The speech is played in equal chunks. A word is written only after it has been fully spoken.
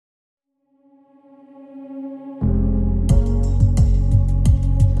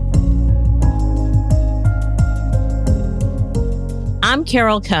I'm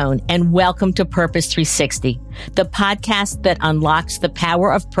Carol Cohn, and welcome to Purpose 360, the podcast that unlocks the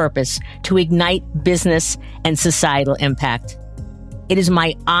power of purpose to ignite business and societal impact. It is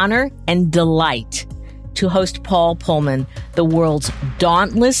my honor and delight to host Paul Polman, the world's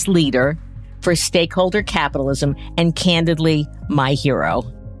dauntless leader for stakeholder capitalism and, candidly, my hero.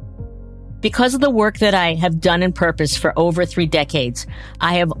 Because of the work that I have done in purpose for over 3 decades,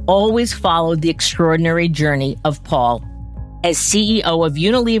 I have always followed the extraordinary journey of Paul as CEO of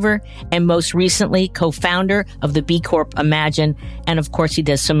Unilever and most recently co-founder of the B Corp Imagine. And of course, he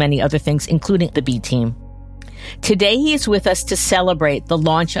does so many other things, including the B Team. Today, he is with us to celebrate the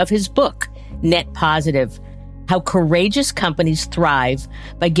launch of his book, Net Positive: How Courageous Companies Thrive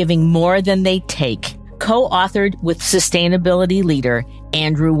by Giving More Than They Take, co-authored with sustainability leader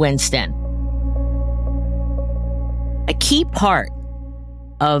Andrew Winston. A key part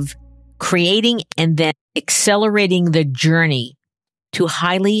of creating and then accelerating the journey to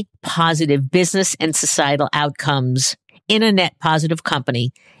highly positive business and societal outcomes in a net positive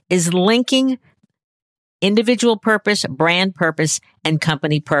company is linking individual purpose, brand purpose, and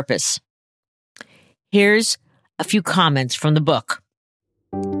company purpose. Here's a few comments from the book.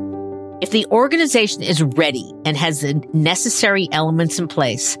 If the organization is ready and has the necessary elements in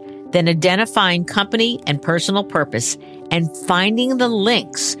place, then identifying company and personal purpose and finding the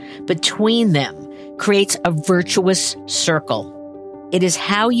links between them creates a virtuous circle. It is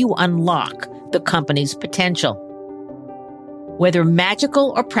how you unlock the company's potential. Whether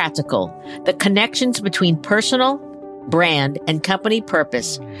magical or practical, the connections between personal, brand, and company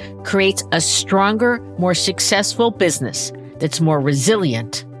purpose creates a stronger, more successful business that's more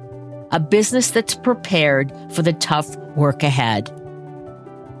resilient, a business that's prepared for the tough work ahead.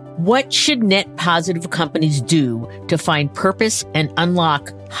 What should net positive companies do to find purpose and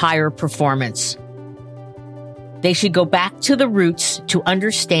unlock higher performance? They should go back to the roots to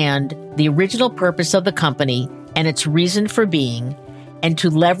understand the original purpose of the company and its reason for being, and to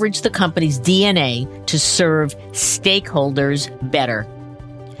leverage the company's DNA to serve stakeholders better.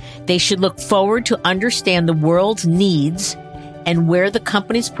 They should look forward to understand the world's needs and where the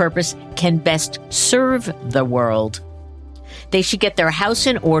company's purpose can best serve the world. They should get their house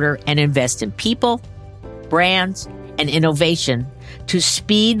in order and invest in people, brands, and innovation to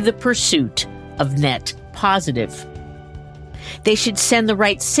speed the pursuit of net positive. They should send the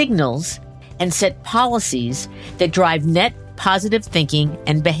right signals and set policies that drive net positive thinking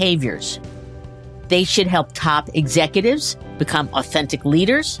and behaviors. They should help top executives become authentic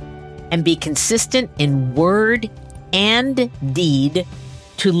leaders and be consistent in word and deed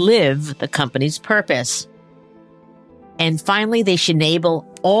to live the company's purpose. And finally, they should enable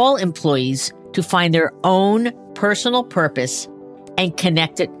all employees to find their own personal purpose and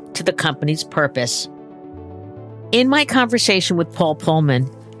connect it to the company's purpose. In my conversation with Paul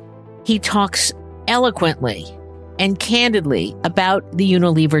Polman, he talks eloquently and candidly about the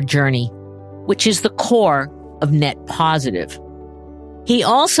Unilever journey, which is the core of net positive. He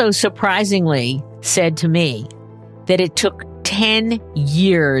also surprisingly said to me that it took 10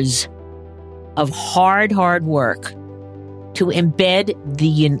 years of hard work to embed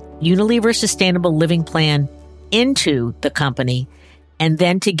the Unilever Sustainable Living Plan into the company and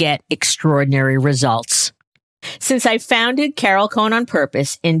then to get extraordinary results. Since I founded Carol Cohn on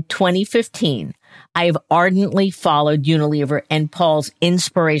Purpose in 2015, I have ardently followed Unilever and Paul's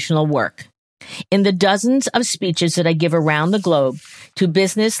inspirational work. In the dozens of speeches that I give around the globe to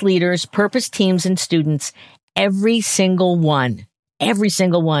business leaders, purpose teams, and students, every single one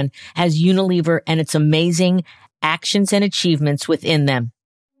has Unilever and its amazing actions and achievements within them.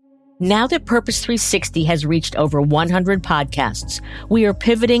 Now that Purpose 360 has reached over 100 podcasts, we are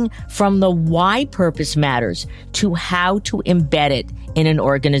pivoting from the why purpose matters to how to embed it in an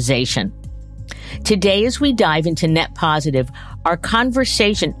organization. Today, as we dive into Net Positive, our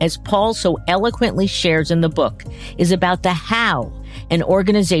conversation, as Paul so eloquently shares in the book, is about the how an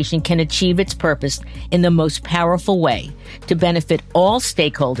organization can achieve its purpose in the most powerful way to benefit all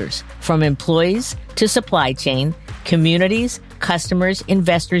stakeholders, from employees to supply chain, communities, customers,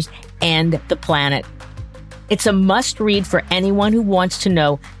 investors, and the planet. It's a must-read for anyone who wants to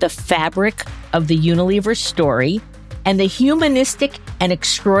know the fabric of the Unilever story and the humanistic and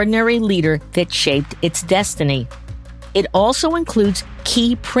extraordinary leader that shaped its destiny. It also includes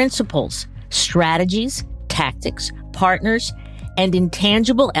key principles, strategies, tactics, partners, and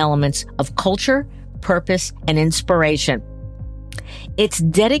intangible elements of culture, purpose, and inspiration. Its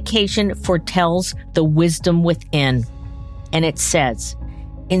dedication foretells the wisdom within, and it says,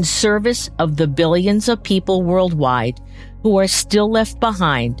 in service of the billions of people worldwide who are still left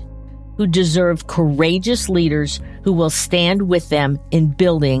behind, who deserve courageous leaders who will stand with them in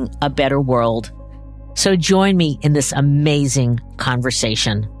building a better world. So join me in this amazing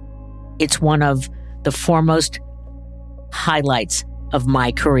conversation. It's one of the foremost highlights of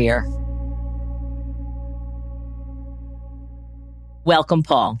my career. Welcome,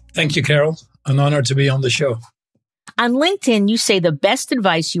 Paul. Thank you, Carol. An honor to be on the show. On LinkedIn, you say the best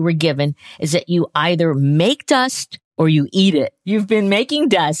advice you were given is that you either make dust or you eat it. You've been making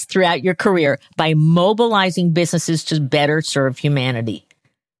dust throughout your career by mobilizing businesses to better serve humanity.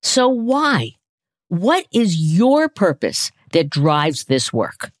 So why? What is your purpose that drives this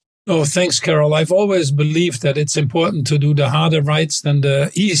work? Oh, thanks, Carol. I've always believed that it's important to do the harder rights than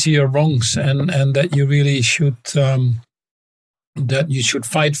the easier wrongs, and that you really should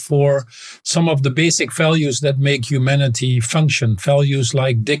fight for some of the basic values that make humanity function. Values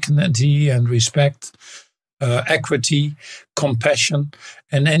like dignity and respect, equity, compassion.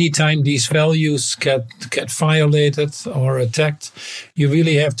 And anytime these values get violated or attacked, you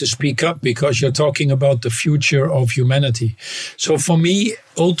really have to speak up, because you're talking about the future of humanity. So for me,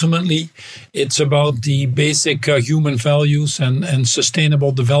 ultimately, it's about the basic human values and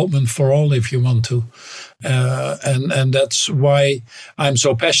sustainable development for all, if you want to. And that's why I'm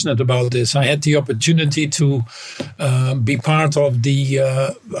so passionate about this. I had the opportunity to be part of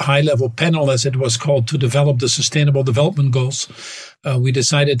the high-level panel, as it was called, to develop the Sustainable Development Goals. We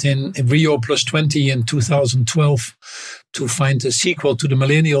decided in Rio +20 in 2012 to find a sequel to the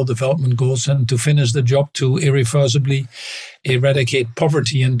Millennial Development Goals and to finish the job to irreversibly eradicate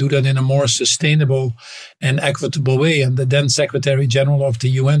poverty and do that in a more sustainable and equitable way. And the then Secretary General of the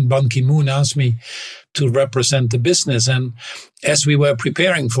UN, Ban Ki-moon, asked me to represent the business. And as we were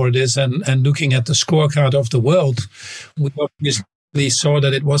preparing for this and looking at the scorecard of the world, we obviously saw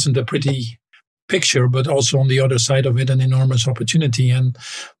that it wasn't a pretty picture, but also on the other side of it, an enormous opportunity. And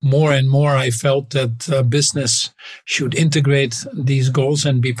more I felt that business should integrate these goals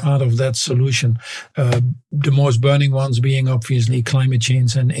and be part of that solution. The most burning ones being obviously climate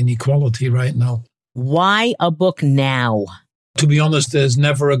change and inequality right now. Why a book now? To be honest, there's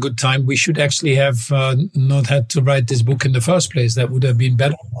never a good time. We should actually have not had to write this book in the first place. That would have been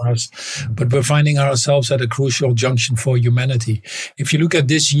better for us. But we're finding ourselves at a crucial junction for humanity. If you look at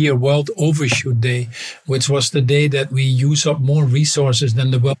this year, World Overshoot Day, which was the day that we use up more resources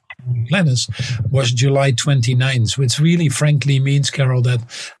than the world planets, was July 29th, which really frankly means, Carol, that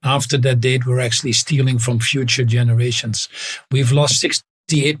after that date, we're actually stealing from future generations. We've lost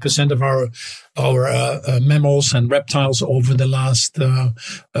 68% of our mammals and reptiles over the last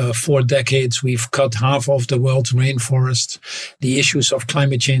 4 decades. We've cut half of the world's rainforests. The issues of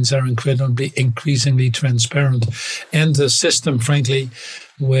climate change are increasingly transparent, and the system, frankly,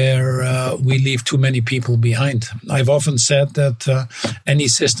 where we leave too many people behind. I've often said that any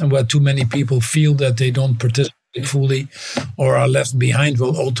system where too many people feel that they don't participate fully or are left behind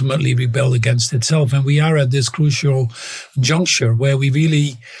will ultimately rebel against itself. And we are at this crucial juncture where we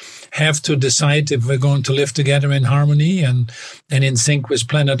really have to decide if we're going to live together in harmony and in sync with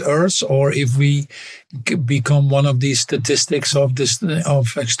planet Earth, or if we become one of these statistics of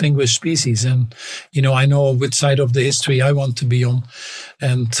extinguished species. And, I know which side of the history I want to be on.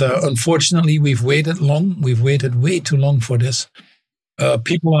 And unfortunately, we've waited long. We've waited way too long for this.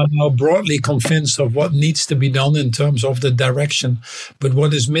 People are now broadly convinced of what needs to be done in terms of the direction. But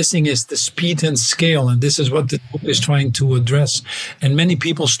what is missing is the speed and scale. And this is what the book is trying to address. And many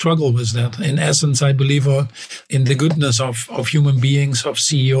people struggle with that. In essence, I believe in the goodness of human beings, of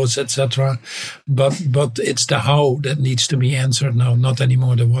CEOs, etc. But it's the how that needs to be answered now, not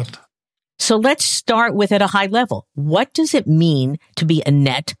anymore the what. So let's start with at a high level. What does it mean to be a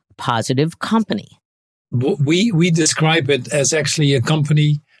net positive company? We describe it as actually a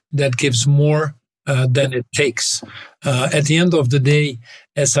company that gives more than it takes. At the end of the day,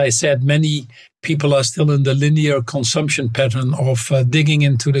 as I said, many people are still in the linear consumption pattern of digging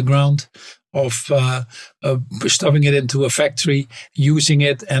into the ground, of stuffing it into a factory, using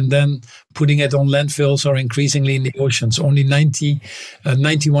it, and then putting it on landfills or increasingly in the oceans. Only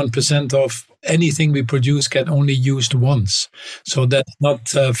 91% of anything we produce get only used once. So that's not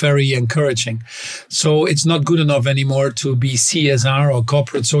very encouraging. So it's not good enough anymore to be CSR or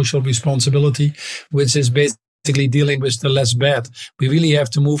corporate social responsibility, which is basically dealing with the less bad. We really have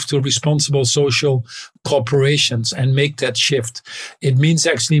to move to responsible social corporations and make that shift. It means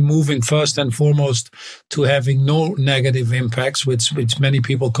actually moving first and foremost to having no negative impacts, which many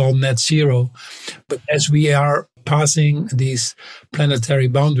people call net zero. But as we are passing these planetary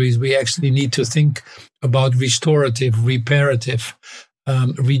boundaries, we actually need to think about restorative, reparative,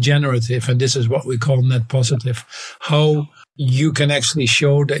 regenerative, and this is what we call net positive. How you can actually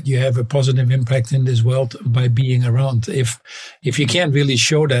show that you have a positive impact in this world by being around. If you can't really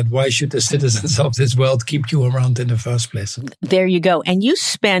show that, why should the citizens of this world keep you around in the first place? There you go. And you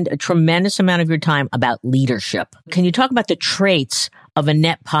spend a tremendous amount of your time about leadership. Can you talk about the traits of a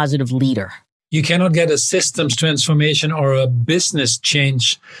net positive leader? You cannot get a systems transformation or a business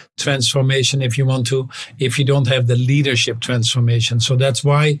change transformation if you don't have the leadership transformation. So that's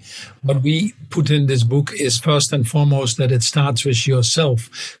why what we put in this book is first and foremost that it starts with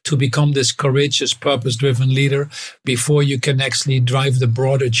yourself to become this courageous, purpose-driven leader before you can actually drive the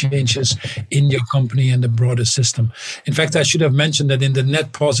broader changes in your company and the broader system. In fact, I should have mentioned that in the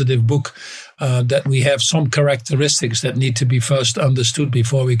Net Positive book, that we have some characteristics that need to be first understood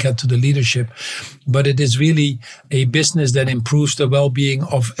before we get to the leadership. But it is really a business that improves the well-being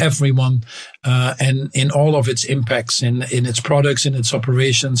of everyone and in all of its impacts, in its products, in its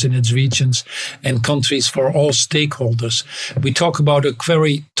operations, in its regions and countries for all stakeholders. We talk about a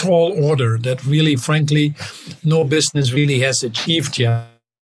very tall order that really, frankly, no business really has achieved yet.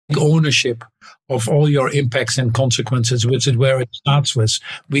 Ownership of all your impacts and consequences, which is where it starts with.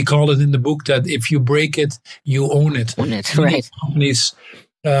 We call it in the book that if you break it, you own it. Own it, right. Companies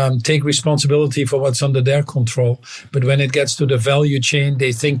take responsibility for what's under their control. But when it gets to the value chain,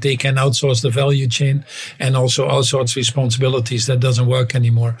 they think they can outsource the value chain and also outsource responsibilities. That doesn't work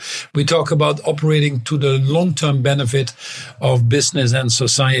anymore. We talk about operating to the long-term benefit of business and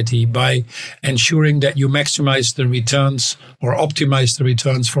society by ensuring that you maximize the returns or optimize the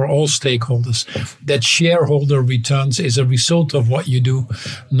returns for all stakeholders. That shareholder returns is a result of what you do,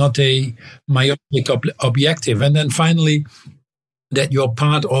 not a myopic objective. And then finally, that you're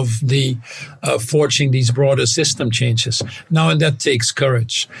part of the forging these broader system changes. Now, and that takes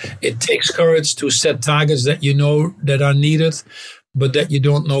courage. It takes courage to set targets that you know that are needed, but that you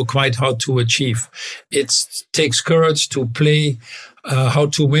don't know quite how to achieve. It takes courage to play how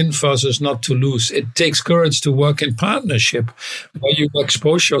to win versus not to lose. It takes courage to work in partnership, where you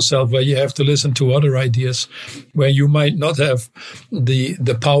expose yourself, where you have to listen to other ideas, where you might not have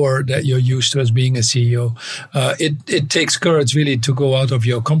the power that you're used to as being a CEO. It takes courage really to go out of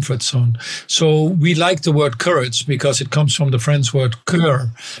your comfort zone. So we like the word courage because it comes from the French word cœur,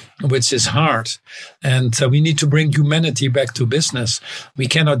 which is heart. And we need to bring humanity back to business. We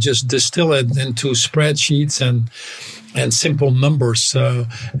cannot just distill it into spreadsheets and simple numbers,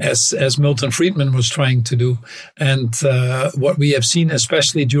 as Milton Friedman was trying to do. And what we have seen,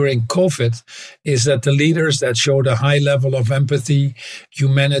 especially during COVID, is that the leaders that showed a high level of empathy,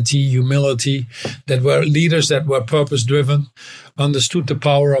 humanity, humility, that were leaders that were purpose-driven, understood the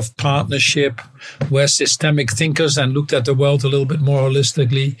power of partnership, were systemic thinkers and looked at the world a little bit more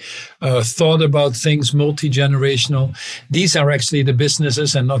holistically, thought about things multi-generational. These are actually the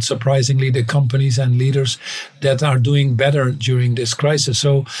businesses and not surprisingly the companies and leaders that are doing better during this crisis.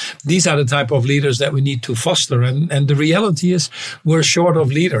 So these are the type of leaders that we need to foster. And the reality is we're short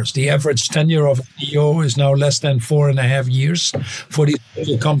of leaders. The average tenure of a CEO is now less than 4.5 years for these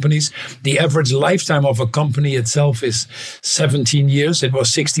companies. The average lifetime of a company itself is 17 years. It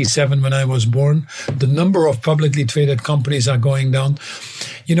was 67 when I was born. The number of publicly traded companies are going down.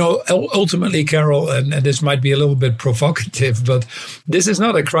 You know, ultimately, Carol, and this might be a little bit provocative, but this is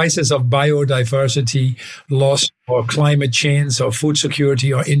not a crisis of biodiversity loss or climate change or food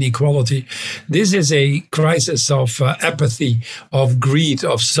security or inequality. This is a crisis of apathy, of greed,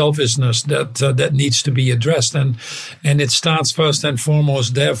 of selfishness that needs to be addressed. And it starts first and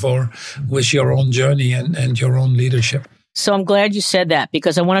foremost, therefore, with your own journey and your own leadership. So I'm glad you said that,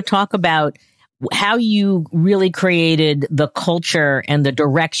 because I want to talk about how you really created the culture and the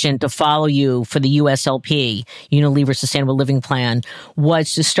direction to follow you for the USLP, Unilever Sustainable Living Plan,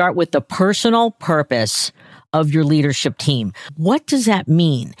 was to start with the personal purpose of your leadership team. What does that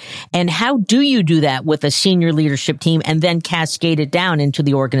mean? And how do you do that with a senior leadership team and then cascade it down into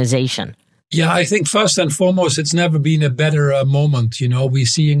the organization? Yeah, I think first and foremost, it's never been a better moment. We're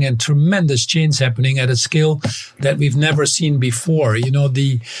seeing a tremendous change happening at a scale that we've never seen before.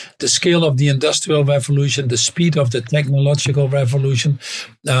 The scale of the industrial revolution, the speed of the technological revolution,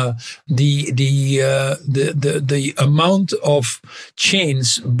 the amount of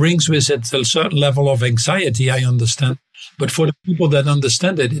change brings with it a certain level of anxiety, I understand. But for the people that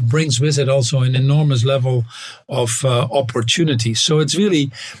understand it, it brings with it also an enormous level of opportunity. So it's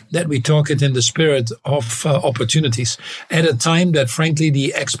really that we talk it in the spirit of opportunities at a time that, frankly,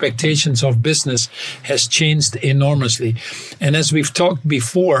 the expectations of business has changed enormously. And as we've talked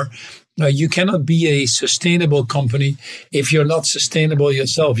before, You cannot be a sustainable company if you're not sustainable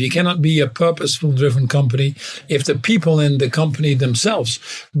yourself. You cannot be a purposeful driven company if the people in the company themselves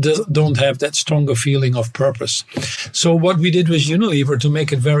don't have that stronger feeling of purpose. So what we did with Unilever, to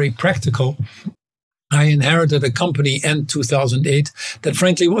make it very practical, I inherited a company in 2008 that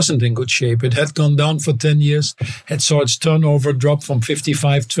frankly wasn't in good shape. It had gone down for 10 years, had saw its turnover drop from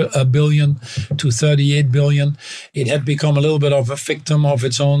 55 billion to 38 billion. It had become a little bit of a victim of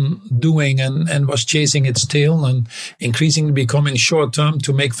its own doing and was chasing its tail and increasingly becoming short-term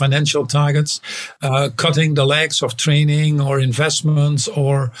to make financial targets, cutting the legs of training or investments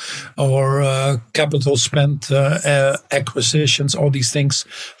or capital spent, acquisitions. All these things,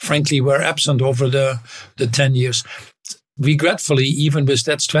 frankly, were absent over the 10 years. Regretfully, even with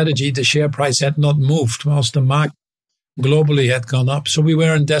that strategy, the share price had not moved whilst the market globally had gone up. So we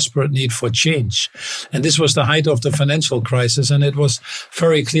were in desperate need for change. And this was the height of the financial crisis. And it was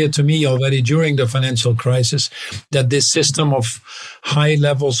very clear to me already during the financial crisis that this system of high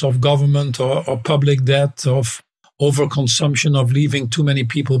levels of government or public debt, of overconsumption, of leaving too many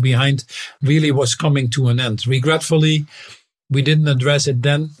people behind, really was coming to an end. Regretfully, we didn't address it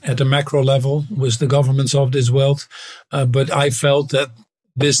then at a macro level with the governments of this world. But I felt that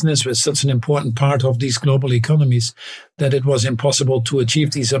business was such an important part of these global economies that it was impossible to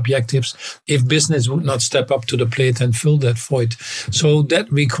achieve these objectives if business would not step up to the plate and fill that void. So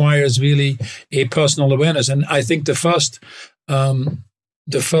that requires really a personal awareness. And I think the first requirement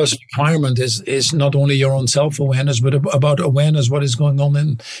is not only your own self-awareness, but about awareness what is going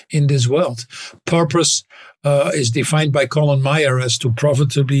on in this world. Purpose is defined by Colin Meyer as to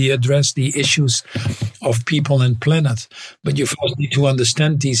profitably address the issues of people and planet. But you first need to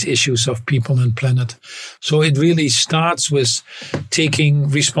understand these issues of people and planet. So it really starts with taking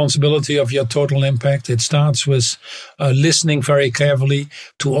responsibility of your total impact. It starts with listening very carefully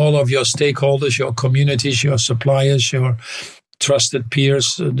to all of your stakeholders, your communities, your suppliers, your trusted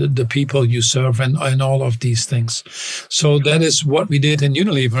peers, the people you serve, and all of these things. So that is what we did in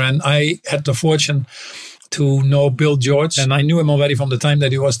Unilever. And I had the fortune to know Bill George, and I knew him already from the time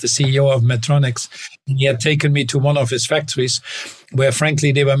that he was the CEO of Medtronic. He had taken me to one of his factories where,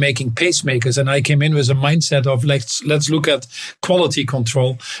 frankly, they were making pacemakers, and I came in with a mindset of let's look at quality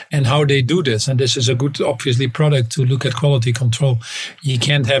control and how they do this. And this is a good, obviously, product to look at quality control. You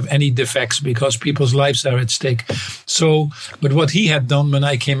can't have any defects because people's lives are at stake. So, but what he had done when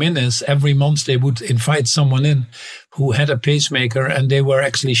I came in is every month they would invite someone in who had a pacemaker, and they were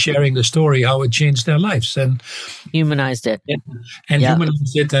actually sharing the story, how it changed their lives. And humanized it.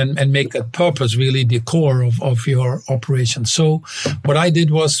 Humanized it and make that purpose really the core of your operation. So what I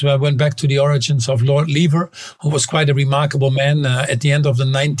did was I went back to the origins of Lord Lever, who was quite a remarkable man at the end of the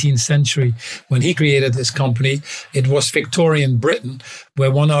 19th century. When he created his company, it was Victorian Britain,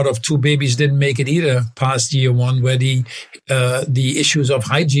 where 1 out of 2 babies didn't make it either past year 1, where the issues of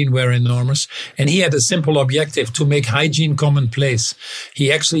hygiene were enormous. And he had a simple objective: to make hygiene commonplace.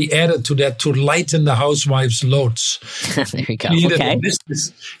 He actually added to that to lighten the housewives' loads. There you go. Okay.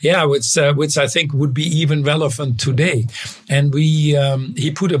 Business, which I think would be even relevant today. And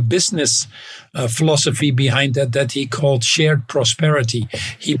he put a business philosophy behind that he called shared prosperity.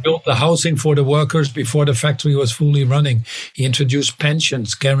 He built the housing for the workers before the factory was fully running. He introduced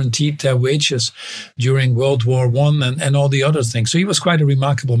pensions, guaranteed their wages during World War I and all the other things. So he was quite a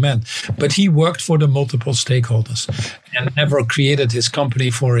remarkable man. But he worked for the multiple stakeholders and never created his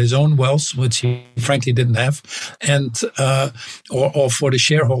company for his own wealth, which he frankly didn't have, and or for the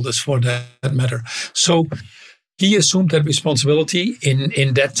shareholders for that matter. So he assumed that responsibility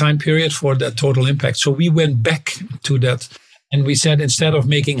in that time period for that total impact. So we went back to that. And we said, instead of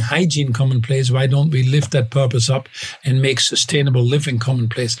making hygiene commonplace, why don't we lift that purpose up and make sustainable living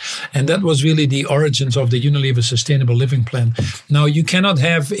commonplace? And that was really the origins of the Unilever Sustainable Living Plan. Now, you cannot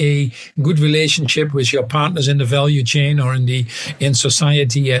have a good relationship with your partners in the value chain or in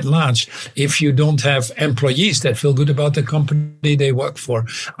society at large if you don't have employees that feel good about the company they work for.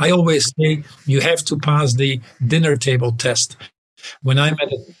 I always say you have to pass the dinner table test. When I'm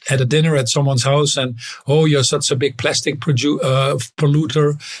at a dinner at someone's house and, oh, you're such a big plastic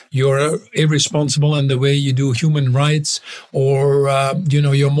polluter, you're irresponsible in the way you do human rights, or,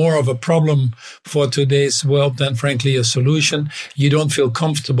 you're more of a problem for today's world than, frankly, a solution. You don't feel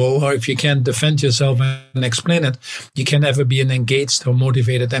comfortable, or if you can't defend yourself and explain it, you can never be an engaged or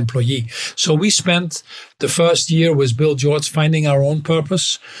motivated employee. So we spent the first year with Bill George finding our own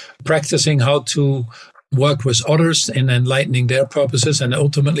purpose, practicing how to work with others in enlightening their purposes, and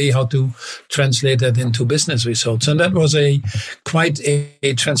ultimately how to translate that into business results. And that was quite a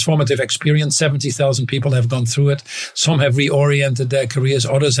transformative experience. 70,000 people have gone through it. Some have reoriented their careers.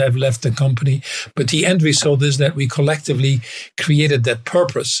 Others have left the company. But the end result is that we collectively created that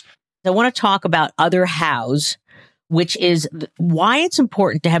purpose. I want to talk about Other Hows, which is why it's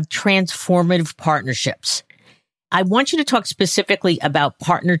important to have transformative partnerships. I want you to talk specifically about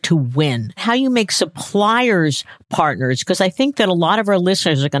Partner to Win, how you make suppliers partners, because I think that a lot of our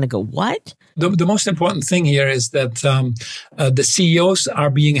listeners are going to go, what? The most important thing here is that the CEOs are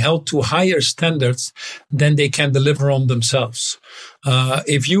being held to higher standards than they can deliver on themselves.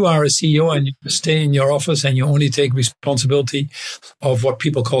 If you are a CEO and you stay in your office and you only take responsibility of what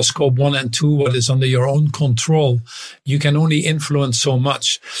people call scope 1 and 2, what is under your own control, you can only influence so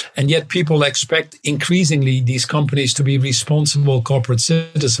much. And yet people expect increasingly these companies to be responsible corporate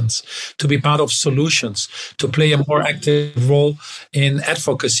citizens, to be part of solutions, to play a more active role in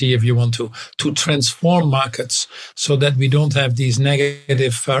advocacy, if you want to transform markets so that we don't have these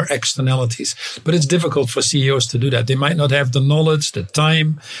negative externalities. But it's difficult for CEOs to do that. They might not have the knowledge, the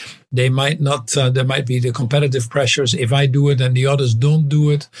time. They might not, there might be the competitive pressures. If I do it and the others don't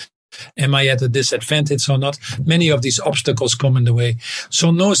do it, am I at a disadvantage or not? Many of these obstacles come in the way.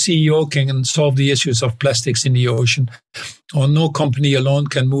 So no CEO can solve the issues of plastics in the ocean, or no company alone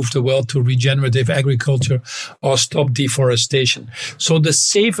can move the world to regenerative agriculture or stop deforestation. So the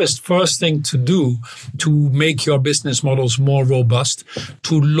safest first thing to do to make your business models more robust,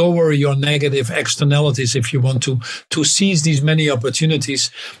 to lower your negative externalities if you want to seize these many opportunities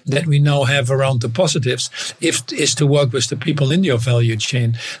that we now have around the positives, is to work with the people in your value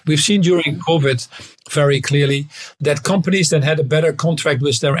chain. We've seen during COVID very clearly that companies that had a better contract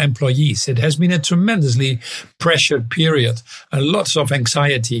with their employees, it has been a tremendously pressured period, and lots of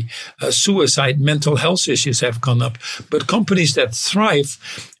anxiety, suicide, mental health issues have gone up. But companies that thrive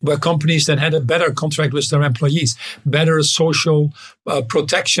were companies that had a better contract with their employees, better social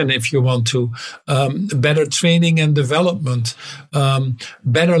protection, if you want to, better training and development,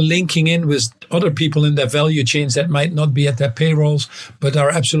 better linking in with other people in their value chains that might not be at their payrolls, but are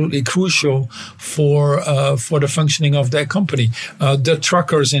absolutely crucial for the functioning of their company. The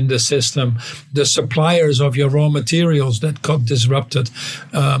truckers in the system, the suppliers of your raw materials that got disrupted,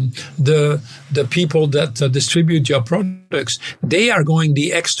 the people that distribute your products, they are going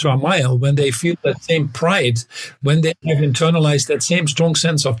the extra mile when they feel that same pride, when they have internalized that same strong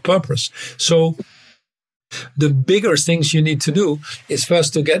sense of purpose. So the bigger things you need to do is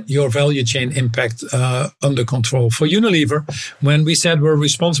first to get your value chain impact under control. For Unilever, when we said we're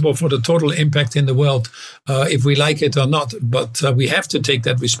responsible for the total impact in the world, if we like it or not, but we have to take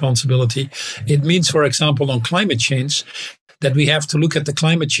that responsibility. It means, for example, on climate change, that we have to look at the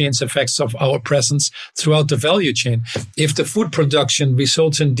climate change effects of our presence throughout the value chain. If the food production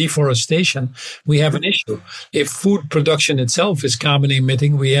results in deforestation, we have an issue. If food production itself is carbon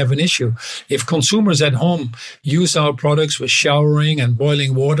emitting, we have an issue. If consumers at home use our products with showering and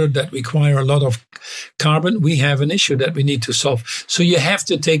boiling water that require a lot of carbon, we have an issue that we need to solve. So you have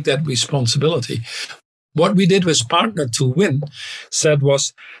to take that responsibility. What we did with Partner to Win said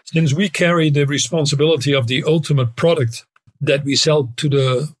was, since we carry the responsibility of the ultimate product that we sell to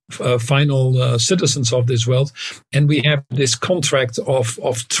the final citizens of this world, and we have this contract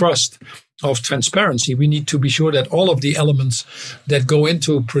of trust, of transparency, we need to be sure that all of the elements that go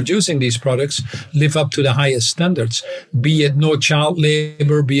into producing these products live up to the highest standards, be it no child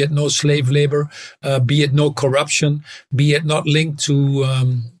labor, be it no slave labor, be it no corruption, be it not linked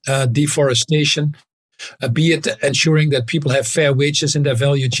to deforestation. Be it ensuring that people have fair wages in their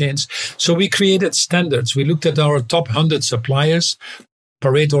value chains. So we created standards. We looked at our top 100 suppliers.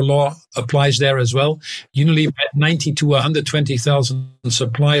 Pareto law applies there as well. Unilever had 90 to 120,000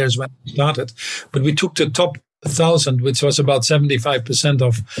 suppliers when we started, but we took the top 1,000, which was about 75%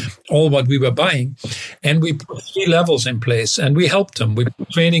 of all what we were buying. And we put 3 levels in place and we helped them. We put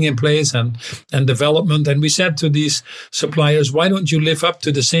training in place and development. And we said to these suppliers, why don't you live up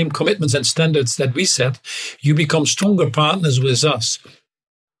to the same commitments and standards that we set? You become stronger partners with us.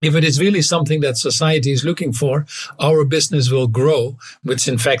 If it is really something that society is looking for, our business will grow, which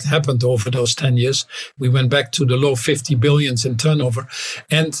in fact happened over those 10 years. We went back to the low 50 billions in turnover,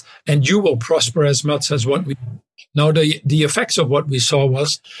 and you will prosper as much as what we. Now, the effects of what we saw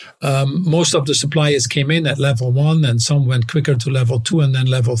was most of the suppliers came in at level 1 and some went quicker to level 2 and then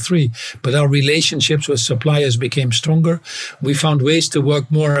level 3. But our relationships with suppliers became stronger. We found ways to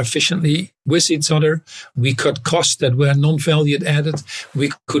work more efficiently with each other. We cut costs that were non-value added.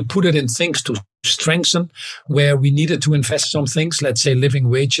 We could put it in things to strengthen where we needed to invest some things, let's say living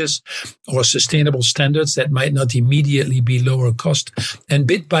wages or sustainable standards that might not immediately be lower cost. And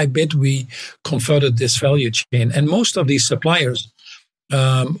bit by bit, we converted this value chain. And most of these suppliers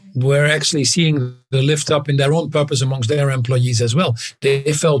were actually seeing the lift up in their own purpose amongst their employees as well.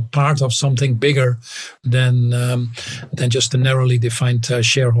 They felt part of something bigger than just a narrowly defined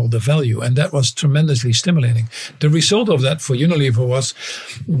shareholder value. And that was tremendously stimulating. The result of that for Unilever was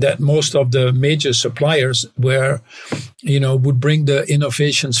that most of the major suppliers would bring the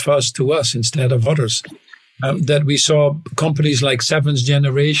innovations first to us instead of others. That we saw companies like Seventh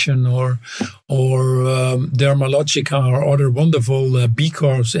Generation or Dermalogica or other wonderful B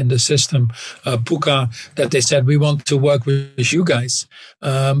Corps in the system, Puka, that they said, we want to work with you guys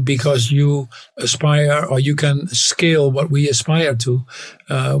because you aspire or you can scale what we aspire to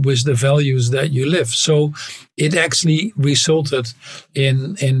with the values that you live. So it actually resulted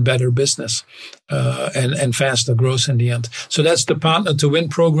in better business and faster growth in the end. So that's the Partner to Win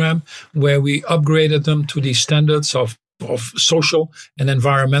program, where we upgraded them to the standards of social and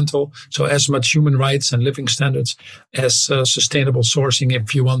environmental, so as much human rights and living standards as sustainable sourcing,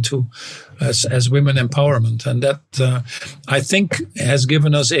 if you want to, as women empowerment. And that, I think, has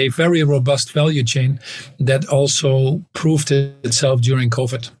given us a very robust value chain that also proved itself during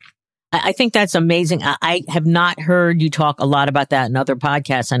COVID. I think that's amazing. I have not heard you talk a lot about that in other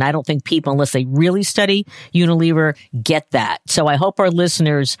podcasts, and I don't think people, unless they really study Unilever, get that. So I hope our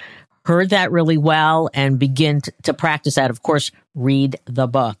listeners heard that really well and begin to practice that. Of course, read the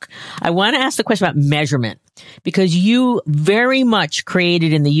book. I want to ask the question about measurement, because you very much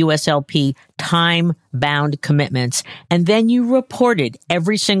created in the USLP time-bound commitments, and then you reported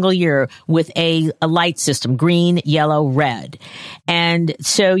every single year with a light system, green, yellow, red. And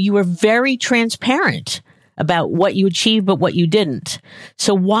so you were very transparent about what you achieved, but what you didn't.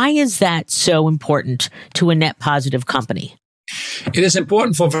 So why is that so important to a net positive company? It is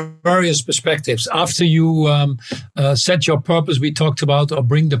important for various perspectives. After you set your purpose, we talked about, or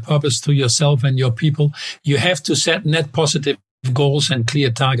bring the purpose to yourself and your people, you have to set net positive goals and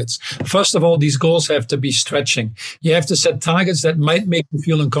clear targets. First of all, these goals have to be stretching. You have to set targets that might make you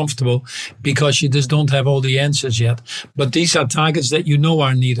feel uncomfortable because you just don't have all the answers yet. But these are targets that you know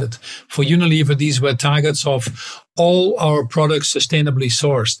are needed. For Unilever, these were targets of all our products sustainably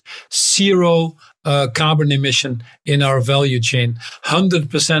sourced, zero carbon emission in our value chain,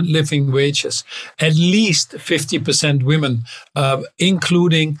 100% living wages, at least 50% women,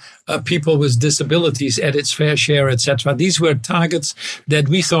 including people with disabilities at its fair share, etc. These were targets that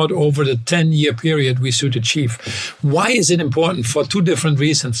we thought over the 10-year period we should achieve. Why is it important? For two different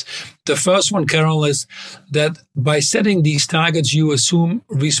reasons. The first one, Carol, is that by setting these targets, you assume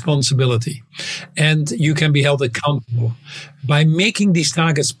responsibility and you can be held accountable. By making these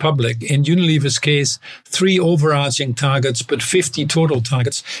targets public, in Unilever's case, 3 overarching targets, but 50 total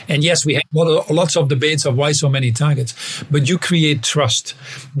targets. And yes, we have lots of debates of why so many targets, but you create trust.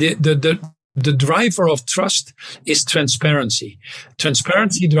 The driver of trust is transparency.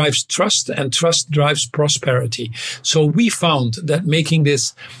 Transparency drives trust, and trust drives prosperity. So we found that making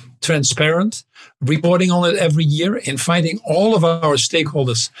this transparent, reporting on it every year, inviting all of our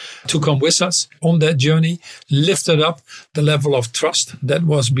stakeholders to come with us on that journey, lifted up the level of trust that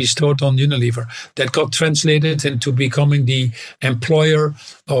was bestowed on Unilever, that got translated into becoming the employer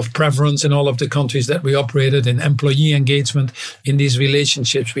of preference in all of the countries that we operated in, employee engagement in these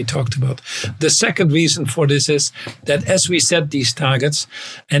relationships we talked about. The second reason for this is that as we set these targets,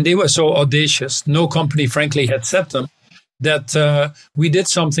 and they were so audacious, no company frankly had set them, that we did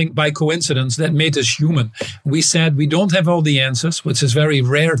something by coincidence that made us human. We said we don't have all the answers, which is very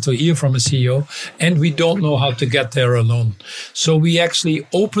rare to hear from a CEO, and we don't know how to get there alone. So we actually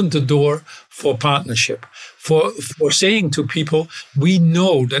opened the door for partnership, for saying to people, we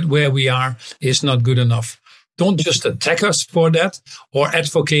know that where we are is not good enough. Don't just attack us for that or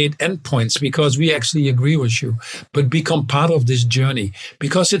advocate endpoints, because we actually agree with you, but become part of this journey,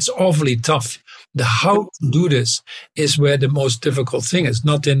 because it's awfully tough. The how to do this is where the most difficult thing is,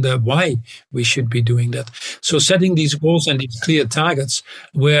 not in the why we should be doing that. So setting these goals and these clear targets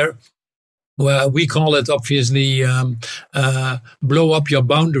where we call it obviously blow up your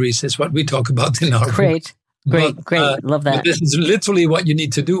boundaries is what we talk about in our Great. book. Great. Love that. This is literally what you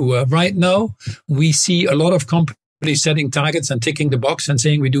need to do. Right now, we see a lot of companies setting targets and ticking the box and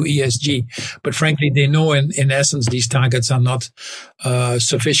saying we do ESG. But frankly, they know in essence these targets are not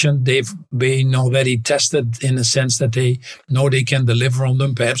sufficient. They've been already tested in a sense that they know they can deliver on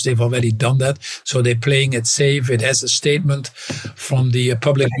them. Perhaps they've already done that. So they're playing it safe. It has a statement from the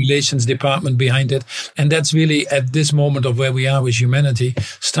public relations department behind it. And that's really at this moment of where we are with humanity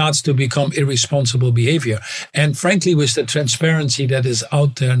starts to become irresponsible behavior. And frankly, with the transparency that is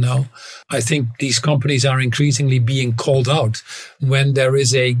out there now, I think these companies are increasingly being called out when there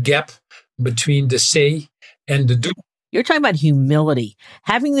is a gap between the say and the do. You're talking about humility,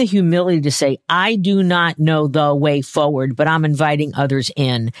 having the humility to say, I do not know the way forward, but I'm inviting others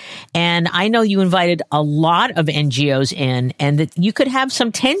in. And I know you invited a lot of NGOs in, and that you could have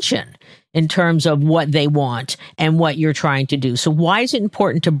some tension in terms of what they want and what you're trying to do. So why is it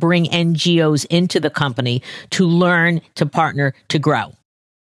important to bring NGOs into the company to learn, to partner, to grow?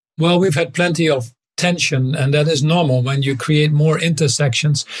 Well, we've had plenty of tension, and that is normal. When you create more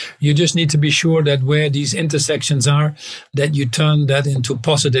intersections, you just need to be sure that where these intersections are, that you turn that into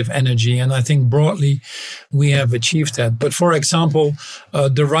positive energy. And I think broadly, we have achieved that. But for example,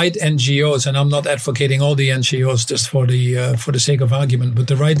 the right NGOs, and I'm not advocating all the NGOs just for the sake of argument, but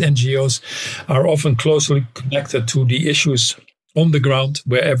the right NGOs are often closely connected to the issues on the ground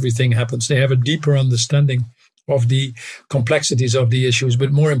where everything happens. They have a deeper understanding of the complexities of the issues,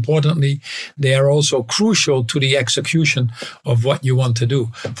 but more importantly, they are also crucial to the execution of what you want to do.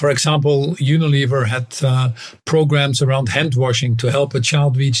 For example, Unilever had programs around hand washing to help a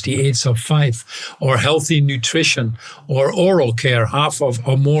child reach the age of 5, or healthy nutrition, or oral care. Half of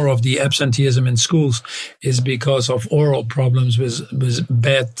or more of the absenteeism in schools is because of oral problems with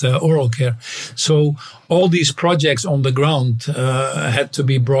bad oral care. So all these projects on the ground had to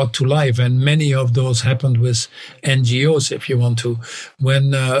be brought to life, and many of those happened with NGOs, if you want to.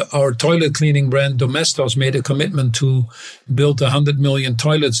 When our toilet cleaning brand Domestos made a commitment to build 100 million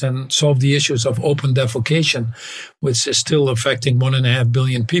toilets and solve the issues of open defecation, which is still affecting 1.5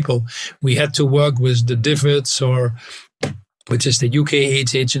 billion people, we had to work with the DFIDs, which is the UK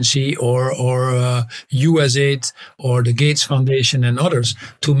AIDS Agency, or USAID, or the Gates Foundation and others,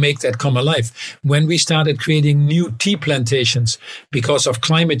 to make that come alive. When we started creating new tea plantations because of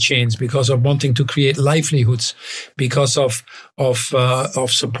climate change, because of wanting to create livelihoods, because of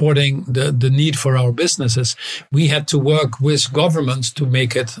supporting the need for our businesses, we had to work with governments to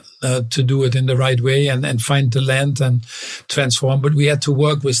make it, to do it in the right way and find the land and transform. But we had to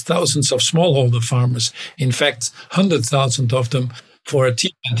work with thousands of smallholder farmers. In fact, 100,000 of them for a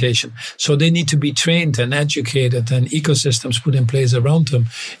tea plantation. So they need to be trained and educated, and ecosystems put in place around them,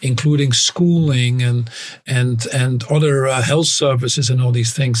 including schooling and other health services and all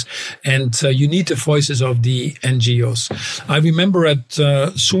these things. And you need the voices of the NGOs. I remember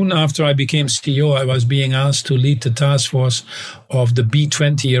soon after I became CEO, I was being asked to lead the task force of the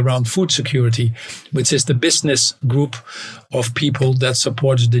B20 around food security, which is the business group of people that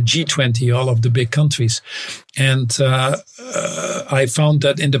supports the G20, all of the big countries. And I found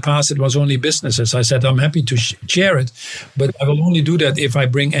that in the past it was only businesses. I said, I'm happy to share it, but I will only do that if I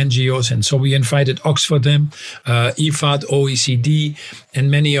bring NGOs in. So we invited Oxfam, IFAD, OECD, and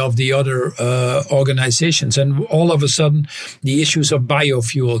many of the other organizations. And all of a sudden, the issues of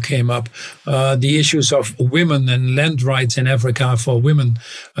biofuel came up, the issues of women and land rights in Africa for women,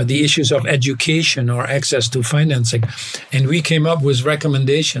 the issues of education or access to financing. And we came up with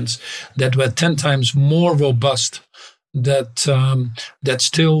recommendations that were 10 times more robust, that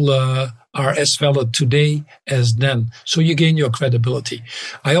still are as valid today as then. So you gain your credibility.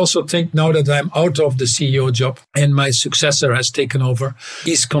 I also think now that I'm out of the CEO job and my successor has taken over,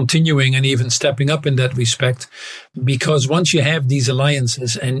 he's continuing and even stepping up in that respect, because once you have these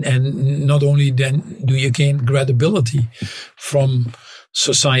alliances, and not only then do you gain credibility from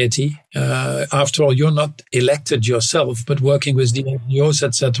society. After all, you're not elected yourself, but working with the NGOs,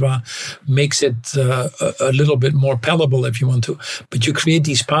 etc., makes it a little bit more palatable, if you want to. But you create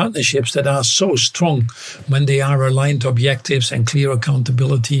these partnerships that are so strong when they are aligned objectives and clear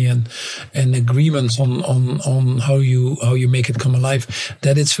accountability and agreements on how you make it come alive,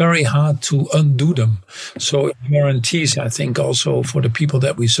 that it's very hard to undo them. So it guarantees, I think, also for the people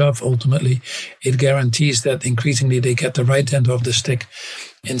that we serve, ultimately, it guarantees that increasingly they get the right end of the stick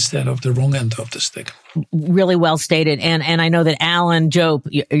instead of the wrong end of the stick. Really well stated. And I know that Alan Jope,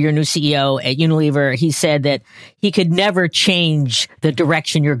 your new CEO at Unilever, he said that he could never change the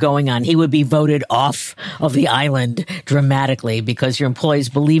direction you're going on. He would be voted off of the island dramatically because your employees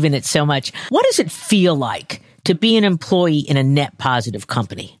believe in it so much. What does it feel like to be an employee in a net positive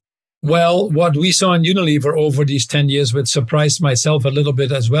company? Well, what we saw in Unilever over these 10 years, which surprised myself a little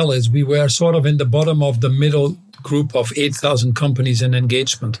bit as well, is we were sort of in the bottom of the middle group of 8,000 companies in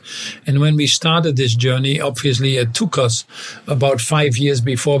engagement. And when we started this journey, obviously it took us about 5 years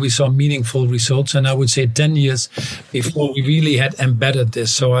before we saw meaningful results. And I would say 10 years before we really had embedded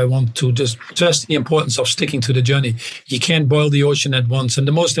this. So I want to just stress the importance of sticking to the journey. You can't boil the ocean at once. And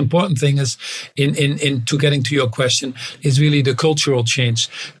the most important thing is, to getting to your question, is really the cultural change.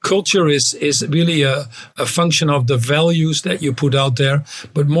 Culture is really a function of the values that you put out there,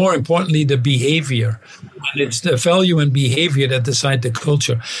 but more importantly, the behavior. And it's the value and behavior that decide the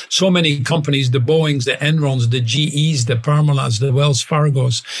culture. So many companies, the Boeings, the Enrons, the GEs, the Parmalas, the Wells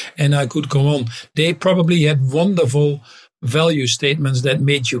Fargos, and I could go on. They probably had wonderful value statements that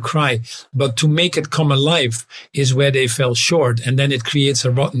made you cry. But to make it come alive is where they fell short. And then it creates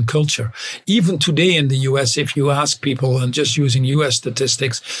a rotten culture. Even today in the US, if you ask people, and just using US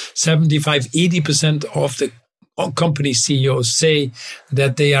statistics, 80% of the company CEOs say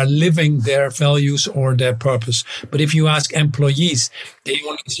that they are living their values or their purpose. But if you ask employees, they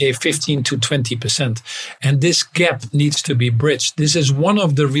only say 15 to 20%. And this gap needs to be bridged. This is one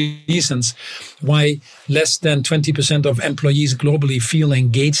of the reasons why less than 20% of employees globally feel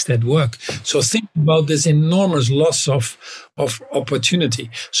engaged at work. So think about this enormous loss of opportunity.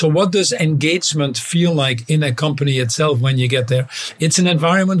 So what does engagement feel like in a company itself when you get there? It's an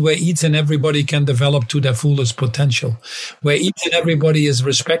environment where each and everybody can develop to their fullest potential, where each and everybody is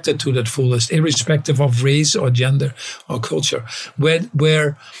respected to that fullest, irrespective of race or gender or culture,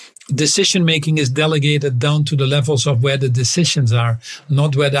 where decision-making is delegated down to the levels of where the decisions are,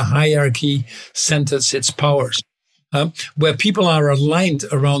 not where the hierarchy centers its powers. Where people are aligned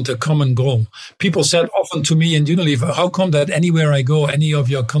around a common goal. People said often to me in Unilever, how come that anywhere I go, any of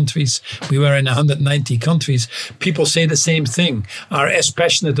your countries, we were in 190 countries, people say the same thing, are as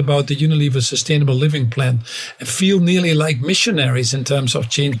passionate about the Unilever Sustainable Living Plan, and feel nearly like missionaries in terms of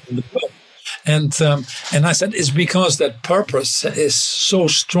changing the world. And I said, it's because that purpose is so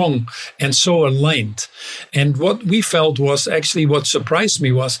strong and so aligned. And what we felt was actually what surprised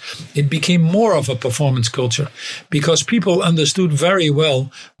me was it became more of a performance culture because people understood very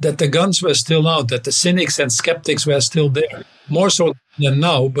well that the guns were still out, that the cynics and skeptics were still there. More so than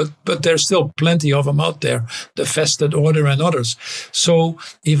now, but there's still plenty of them out there, the vested order and others. So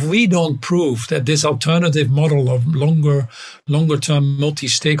if we don't prove that this alternative model of longer-term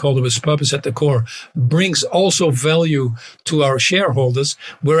multi-stakeholder with purpose at the core brings also value to our shareholders,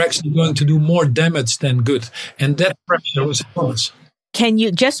 we're actually going to do more damage than good. And that pressure was upon us. Can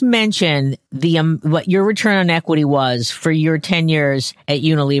you just mention what your return on equity was for your 10 years at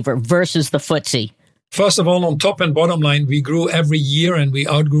Unilever versus the FTSE? First of all, on top and bottom line, we grew every year and we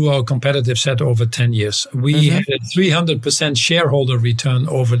outgrew our competitive set over 10 years. We had a 300% shareholder return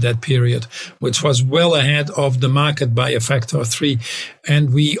over that period, which was well ahead of the market by a factor of 3.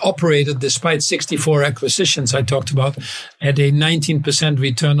 And we operated, despite 64 acquisitions I talked about, at a 19%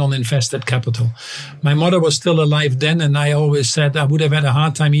 return on invested capital. My mother was still alive then, and I always said I would have had a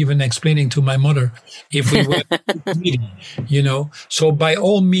hard time even explaining to my mother if we were greedy, So by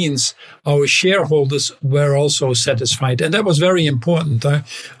all means, our shareholders were also satisfied. And that was very important.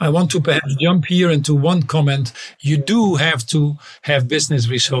 I want to perhaps jump here into one comment. You do have to have business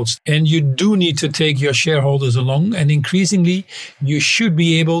results and you do need to take your shareholders along. And increasingly, you should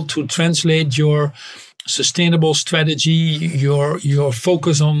be able to translate your sustainable strategy, your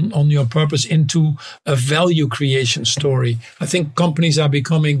focus on your purpose into a value creation story. I think companies are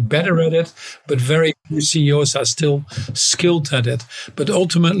becoming better at it, but very few CEOs are still skilled at it. But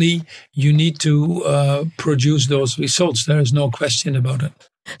ultimately, you need to produce those results. There is no question about it.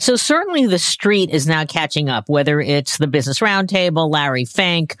 So certainly the street is now catching up, whether it's the Business Roundtable, Larry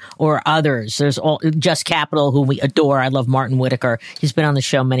Fink, or others. There's Just Capital, who we adore. I love Martin Whitaker. He's been on the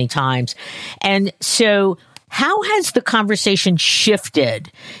show many times. And so how has the conversation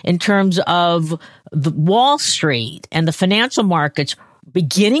shifted in terms of the Wall Street and the financial markets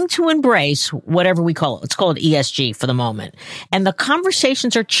beginning to embrace whatever we call it? Let's call it ESG for the moment. And the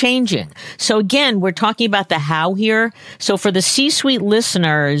conversations are changing. So again, we're talking about the how here. So for the C-suite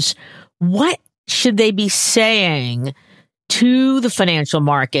listeners, what should they be saying to the financial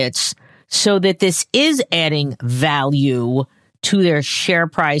markets so that this is adding value to their share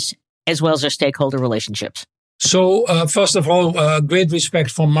price as well as their stakeholder relationships? So first of all, great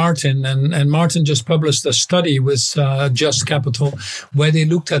respect for Martin. And Martin just published a study with Just Capital where they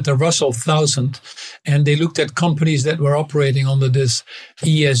looked at the Russell 1000 and they looked at companies that were operating under this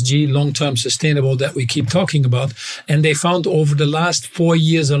ESG, long-term sustainable, that we keep talking about. And they found over the last 4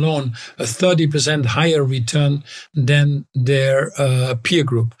 years alone, a 30% higher return than their peer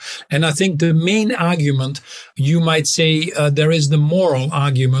group. And I think the main argument, you might say there is the moral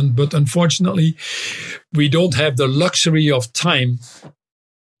argument, but unfortunately, we don't have the luxury of time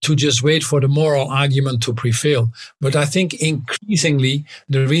to just wait for the moral argument to prevail. But I think increasingly,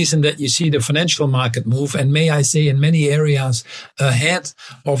 the reason that you see the financial market move, and may I say in many areas ahead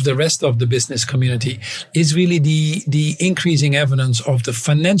of the rest of the business community, is really the increasing evidence of the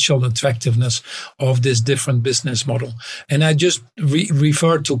financial attractiveness of this different business model. And I just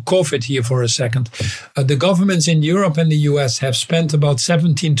refer to COVID here for a second. The governments in Europe and the US have spent about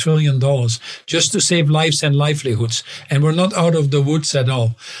 $17 trillion just to save lives and livelihoods. And we're not out of the woods at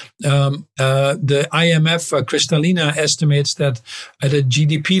all. The IMF, Kristalina, estimates that at a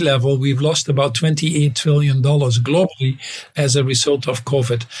GDP level, we've lost about $28 trillion globally as a result of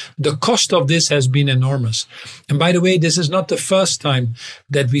COVID. The cost of this has been enormous. And by the way, this is not the first time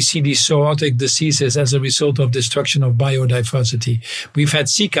that we see these zoonotic diseases as a result of destruction of biodiversity. We've had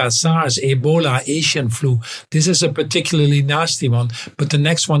Zika, SARS, Ebola, Asian flu. This is a particularly nasty one, but the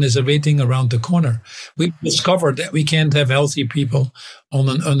next one is awaiting around the corner. We've discovered that we can't have healthy people on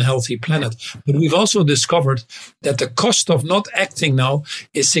an unhealthy planet. But we've also discovered that the cost of not acting now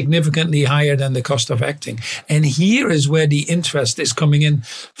is significantly higher than the cost of acting. And here is where the interest is coming in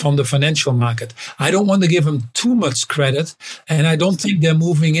from the financial market. I don't want to give them too much credit, and I don't think they're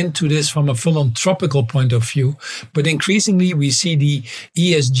moving into this from a philanthropical point of view. But increasingly, we see the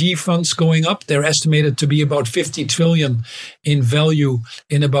ESG funds going up. They're estimated to be about 50 trillion in value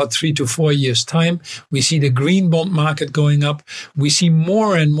in about 3 to 4 years' time. We see the green bond market going up. We see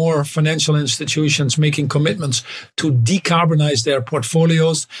more and more financial institutions making commitments to decarbonize their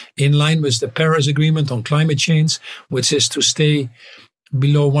portfolios in line with the Paris Agreement on climate change, which is to stay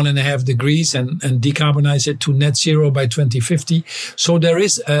below 1.5 degrees and decarbonize it to net zero by 2050. So there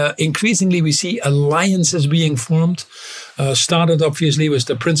is increasingly we see alliances being formed. Started obviously with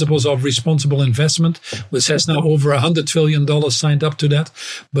the Principles of Responsible Investment, which has now over $100 trillion signed up to that.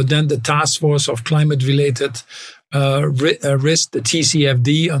 But then the Task Force of Climate-Related Risk, the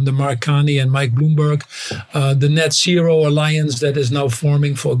TCFD under Mark Carney and Mike Bloomberg, the Net Zero Alliance that is now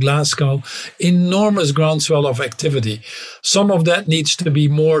forming for Glasgow, enormous groundswell of activity. Some of that needs to be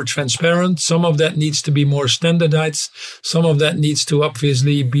more transparent. Some of that needs to be more standardized. Some of that needs to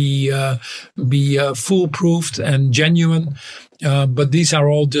obviously be foolproofed and genuine. But these are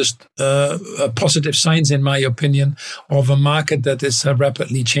all just positive signs, in my opinion, of a market that is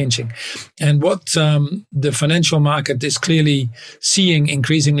rapidly changing. And what the financial market is clearly seeing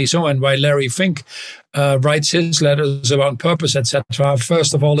increasingly so, and why Larry Fink writes his letters around purpose, etc.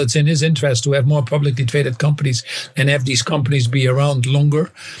 First of all, it's in his interest to have more publicly traded companies and have these companies be around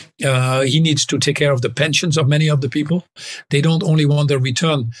longer. He needs to take care of the pensions of many of the people. They don't only want a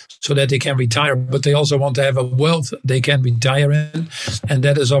return so that they can retire, but they also want to have a wealth they can retire in. And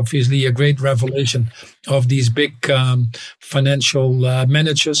that is obviously a great revelation of these big financial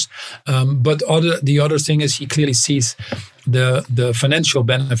managers. But the other thing is he clearly sees the financial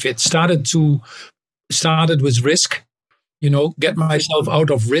benefit. Started with risk, get myself out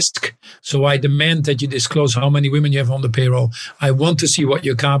of risk. So I demand that you disclose how many women you have on the payroll. I want to see what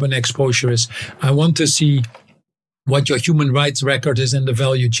your carbon exposure is. I want to see what your human rights record is in the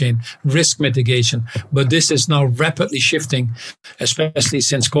value chain, risk mitigation. But this is now rapidly shifting, especially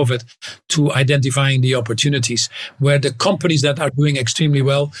since COVID, to identifying the opportunities where the companies that are doing extremely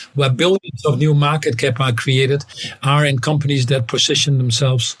well, where billions of new market cap are created, are in companies that position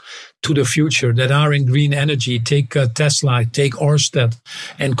themselves to the future, that are in green energy. Take Tesla, take Ørsted,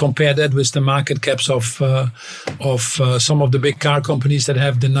 and compare that with the market caps of some of the big car companies that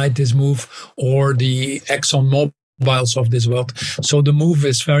have denied this move, or the ExxonMobil of this world. So the move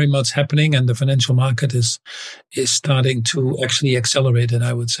is very much happening, and the financial market is starting to actually accelerate it,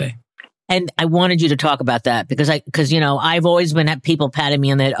 I would say. And I wanted you to talk about that because I've always been at people patting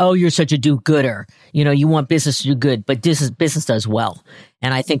me on that. Oh, you're such a do-gooder. You want business to do good, but business does well.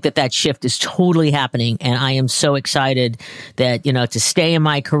 And I think that shift is totally happening. And I am so excited that, to stay in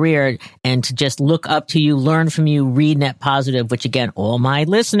my career and to just look up to you, learn from you, read Net Positive, which again, all my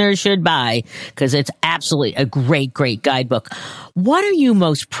listeners should buy because it's absolutely a great, great guidebook. What are you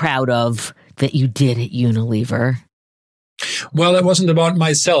most proud of that you did at Unilever? Well, it wasn't about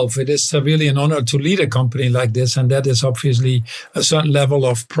myself. It is really an honor to lead a company like this, and that is obviously a certain level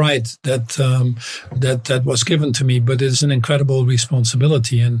of pride that was given to me. But it's an incredible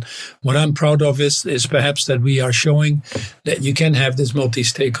responsibility, and what I'm proud of is perhaps that we are showing that you can have this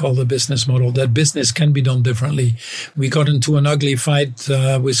multi-stakeholder business model, that business can be done differently. We got into an ugly fight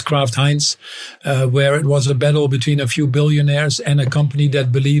with Kraft Heinz, where it was a battle between a few billionaires and a company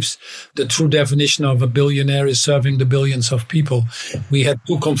that believes the true definition of a billionaire is serving the billions of people. We had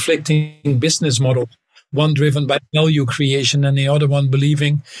two conflicting business models one driven by value creation and the other one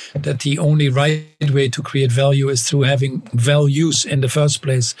believing that the only right way to create value is through having values in the first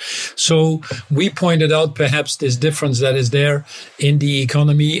place. So we pointed out perhaps this difference that is there in the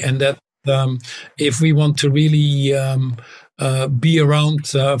economy, and that if we want to really be around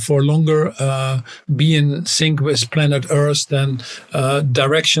for longer, be in sync with planet Earth, then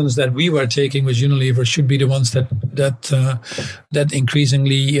directions that we were taking with Unilever should be the ones that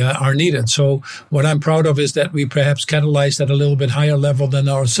increasingly are needed. So what I'm proud of is that we perhaps catalyzed at a little bit higher level than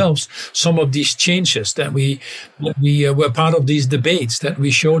ourselves some of these changes, that we were part of these debates, that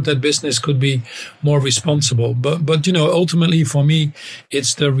we showed that business could be more responsible. But ultimately for me,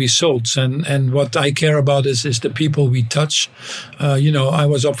 it's the results, and what I care about is the people we touch. I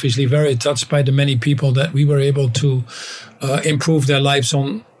was obviously very touched by the many people that we were able to improve their lives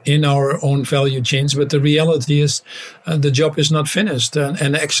in our own value chains. But the reality is the job is not finished.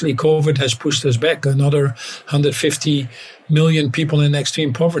 And actually COVID has pushed us back. Another 150 million people in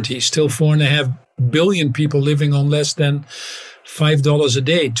extreme poverty, still 4.5 billion people living on less than $5 a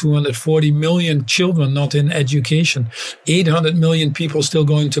day, 240 million children not in education, 800 million people still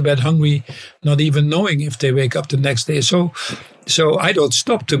going to bed hungry, not even knowing if they wake up the next day. So I don't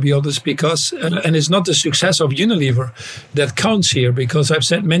stop, to be honest, because, and it's not the success of Unilever that counts here, because I've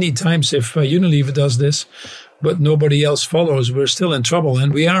said many times, if Unilever does this, but nobody else follows, we're still in trouble.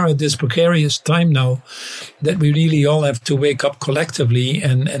 And we are at this precarious time now that we really all have to wake up collectively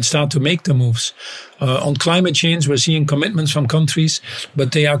and start to make the moves. On climate change, we're seeing commitments from countries,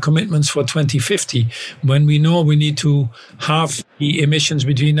 but they are commitments for 2050, when we know we need to halve the emissions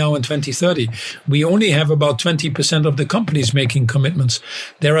between now and 2030. We only have about 20% of the companies making commitments.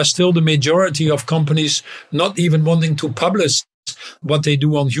 There are still the majority of companies not even wanting to publish what they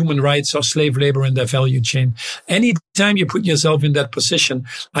do on human rights or slave labor in their value chain. Anytime you put yourself in that position,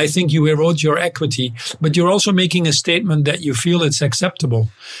 I think you erode your equity, but you're also making a statement that you feel it's acceptable.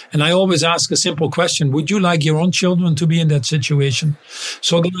 And I always ask a simple question: would you like your own children to be in that situation?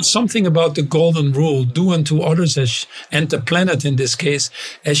 So there is something about the golden rule: do unto others and the planet in this case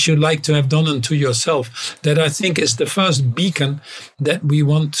as you'd like to have done unto yourself, that I think is the first beacon that we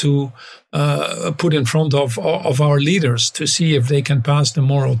want to put in front of our leaders to see if they can pass the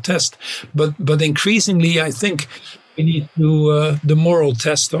moral test. But increasingly, I think we need to the moral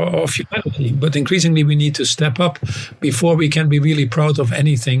test of humanity. But increasingly, we need to step up before we can be really proud of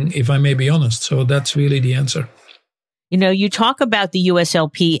anything, if I may be honest. So that's really the answer. You talk about the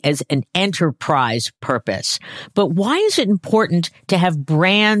USLP as an enterprise purpose, but why is it important to have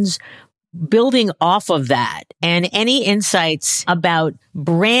brands building off of that? And any insights about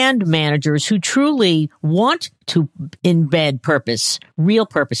brand managers who truly want to embed purpose, real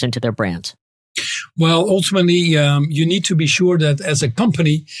purpose into their brands? Well, ultimately, you need to be sure that as a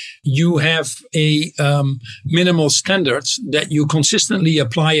company, you have a minimal standards that you consistently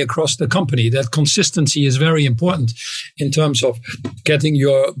apply across the company. That consistency is very important in terms of getting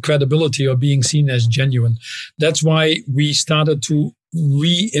your credibility or being seen as genuine. That's why we started to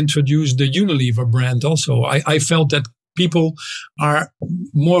reintroduce the Unilever brand also. I felt that people are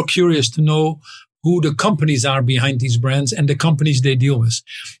more curious to know who the companies are behind these brands and the companies they deal with.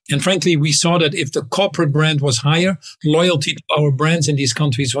 And frankly, we saw that if the corporate brand was higher, loyalty to our brands in these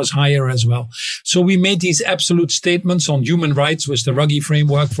countries was higher as well. So we made these absolute statements on human rights with the Ruggie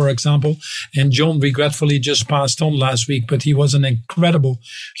framework, for example. And John regretfully just passed on last week, but he was an incredible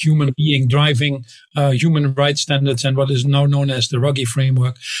human being driving human rights standards and what is now known as the Ruggie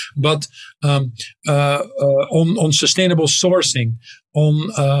framework. But on sustainable sourcing,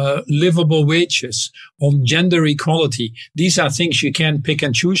 on livable wages, on gender equality. These are things you can't pick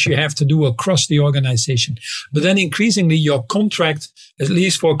and choose. You have to do across the organization. But then increasingly your contract, at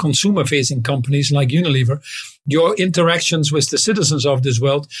least for consumer-facing companies like Unilever, your interactions with the citizens of this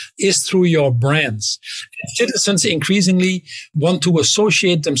world is through your brands. Citizens increasingly want to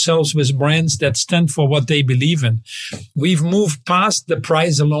associate themselves with brands that stand for what they believe in. We've moved past the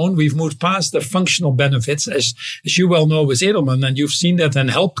price alone. We've moved past the functional benefits, as you well know with Edelman, and you've seen that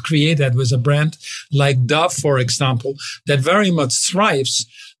and helped create that with a brand like Dove, for example, that very much thrives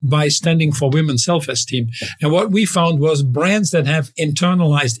by standing for women's self-esteem. And what we found was brands that have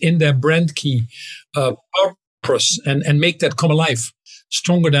internalized in their brand key purpose and make that come alive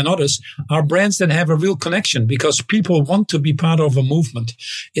stronger than others are brands that have a real connection because people want to be part of a movement.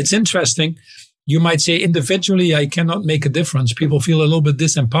 It's interesting. You might say individually, I cannot make a difference. People feel a little bit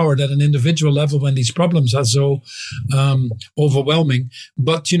disempowered at an individual level when these problems are so overwhelming.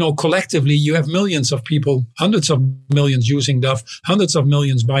 But, collectively, you have millions of people, hundreds of millions using Dove, hundreds of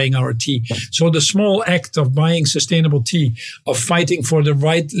millions buying our tea. So the small act of buying sustainable tea, of fighting for the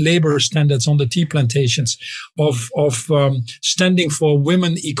right labor standards on the tea plantations, of standing for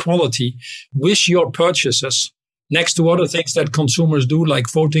women equality with your purchases, next to other things that consumers do,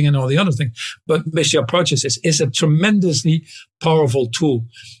 like voting and all the other things, but with your purchases, is a tremendously powerful tool.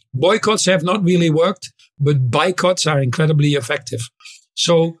 Boycotts have not really worked, but boycotts are incredibly effective.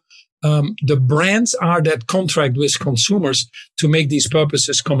 So the brands are that contract with consumers to make these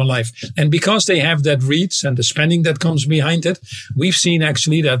purposes come alive. And because they have that reach and the spending that comes behind it, we've seen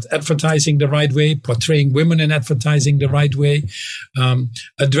actually that advertising the right way, portraying women in advertising the right way,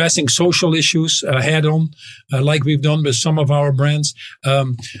 addressing social issues head on, like we've done with some of our brands,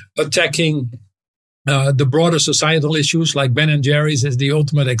 attacking the broader societal issues, like Ben & Jerry's is the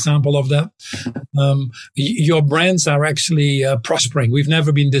ultimate example of that. Your brands are actually prospering. We've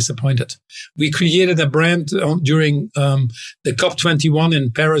never been disappointed. We created a brand during the COP21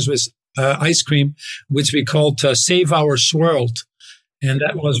 in Paris with ice cream, which we called Save Our Swirled. And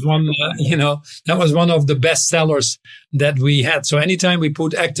that was one of the best sellers that we had. So anytime we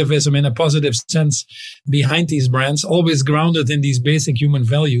put activism in a positive sense behind these brands, always grounded in these basic human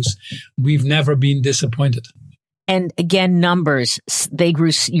values, we've never been disappointed. And again, numbers, they grew,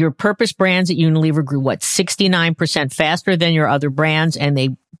 your purpose brands at Unilever grew 69% faster than your other brands, and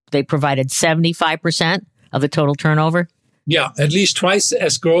they provided 75% of the total turnover? Yeah, at least twice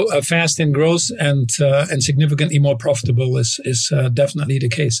as fast in growth and significantly more profitable is definitely the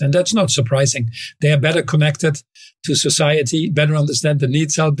case. And that's not surprising. They are better connected to society, better understand the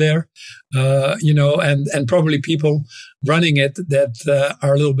needs out there, and probably people running it that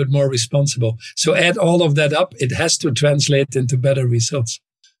are a little bit more responsible. So add all of that up, it has to translate into better results.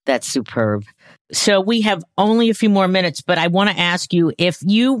 That's superb. So we have only a few more minutes, but I want to ask you, if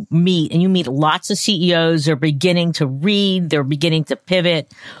you meet lots of CEOs, they're beginning to read, they're beginning to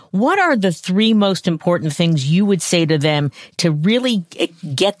pivot, what are the three most important things you would say to them to really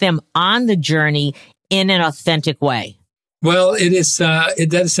get them on the journey in an authentic way? Well,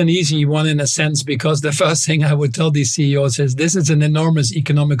 that's an easy one in a sense, because the first thing I would tell these CEOs is this is an enormous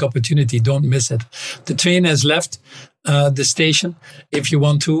economic opportunity. Don't miss it. The train has left the station, if you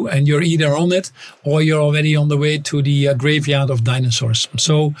want to, and you're either on it or you're already on the way to the graveyard of dinosaurs.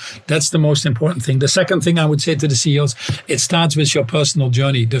 So that's the most important thing. The second thing I would say to the CEOs, it starts with your personal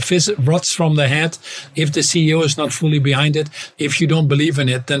journey. The fizz rots from the head if the CEO is not fully behind it. If you don't believe in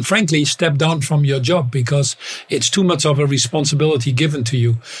it, then frankly, step down from your job, because it's too much of a responsibility given to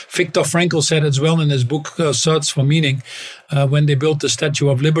you. Viktor Frankl said as well in his book, Search for Meaning, when they built the Statue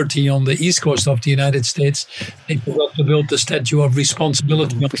of Liberty on the East Coast of the United States, they forgot to build the Statue of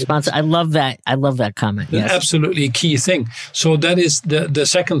Responsibility. I love that. I love that comment. Yes. Absolutely key thing. So that is the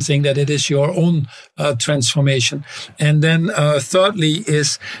second thing, that it is your own transformation. And then thirdly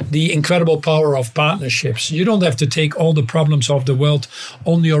is the incredible power of partnerships. You don't have to take all the problems of the world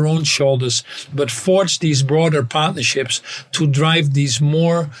on your own shoulders, but forge these broader partnerships to drive these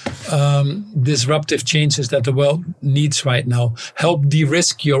more disruptive changes that the world needs right now. Help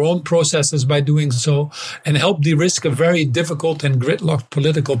de-risk your own processes by doing so, and help de-risk a very difficult and gridlocked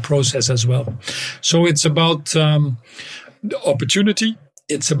political process as well. So it's about the opportunity,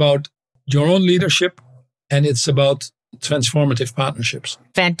 it's about your own leadership, and it's about transformative partnerships.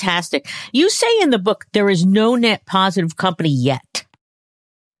 Fantastic. You say in the book, there is no net positive company yet.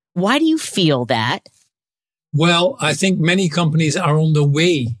 Why do you feel that? Well, I think many companies are on the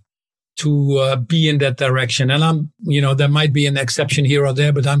way to be in that direction. And there might be an exception here or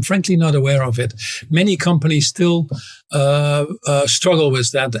there, but I'm frankly not aware of it. Many companies still struggle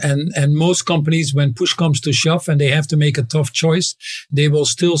with that. And most companies, when push comes to shove and they have to make a tough choice, they will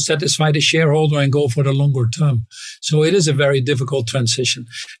still satisfy the shareholder and go for the longer term. So it is a very difficult transition.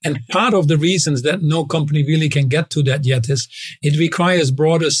 And part of the reasons that no company really can get to that yet is it requires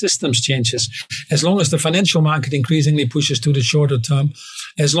broader systems changes. As long as the financial market increasingly pushes to the shorter term,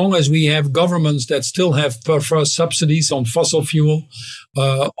 as long as we have governments that still have preferred subsidies on fossil fuel,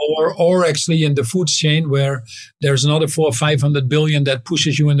 or actually in the food chain where there's another 400 or 500 billion that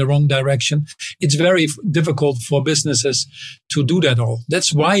pushes you in the wrong direction, it's very difficult for businesses to do that all.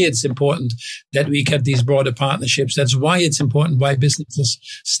 That's why it's important that we get these broader partnerships. That's why it's important why businesses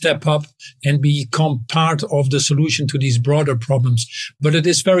step up and become part of the solution to these broader problems. But it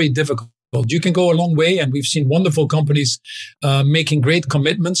is very difficult. You can go a long way, and we've seen wonderful companies making great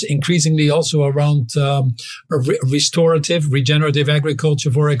commitments, increasingly also around restorative, regenerative agriculture,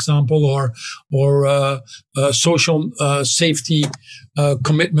 for example, or social safety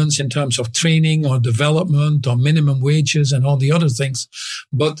commitments in terms of training or development or minimum wages and all the other things.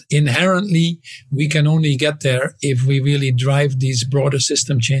 But inherently, we can only get there if we really drive these broader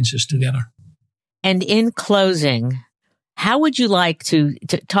system changes together. And in closing, how would you like to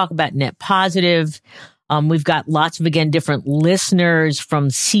talk about Net Positive? We've got lots of, again, different listeners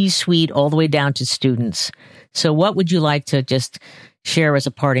from C-suite all the way down to students. So what would you like to just share as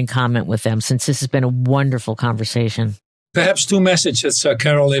a parting comment with them, since this has been a wonderful conversation? Perhaps two messages,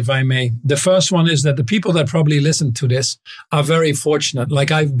 Carol, if I may. The first one is that the people that probably listen to this are very fortunate, like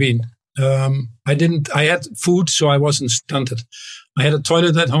I've been. I had food, so I wasn't stunted. I had a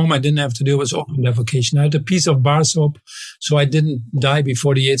toilet at home. I didn't have to deal with open defecation. I had a piece of bar soap, so I didn't die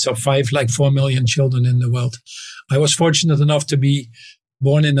before the age of 5, like 4 million children in the world. I was fortunate enough to be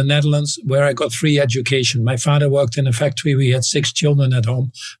born in the Netherlands, where I got free education. My father worked in a factory. We had 6 children at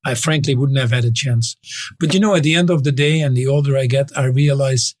home. I frankly wouldn't have had a chance. But at the end of the day, and the older I get, I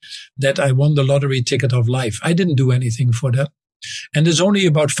realize that I won the lottery ticket of life. I didn't do anything for that. And there's only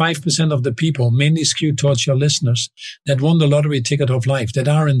about 5% of the people, mainly skewed towards your listeners, that won the lottery ticket of life, that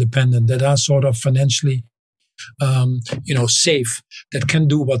are independent, that are sort of financially, safe, that can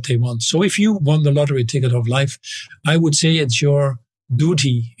do what they want. So if you won the lottery ticket of life, I would say it's your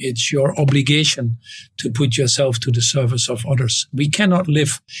duty, it's your obligation to put yourself to the service of others. We cannot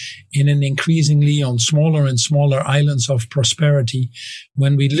live in an increasingly on smaller and smaller islands of prosperity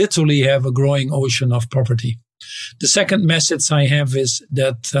when we literally have a growing ocean of poverty. The second message I have is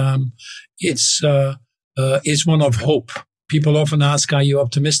that it's one of hope. People often ask, are you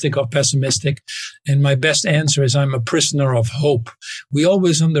optimistic or pessimistic? And my best answer is I'm a prisoner of hope. We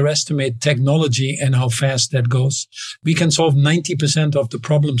always underestimate technology and how fast that goes. We can solve 90% of the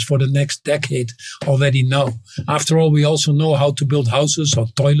problems for the next decade already now. After all, we also know how to build houses or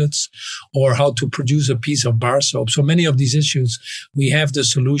toilets or how to produce a piece of bar soap. So many of these issues, we have the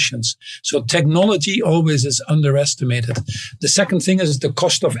solutions. So technology always is underestimated. The second thing is the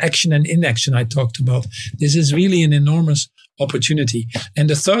cost of action and inaction I talked about. This is really an enormous opportunity. And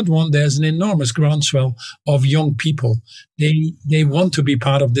the third one, there's an enormous groundswell of young people. They want to be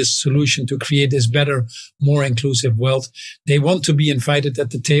part of this solution to create this better, more inclusive world. They want to be invited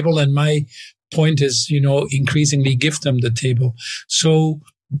at the table. And my point is, increasingly give them the table. So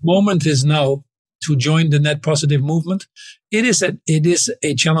the moment is now to join the Net Positive movement. It is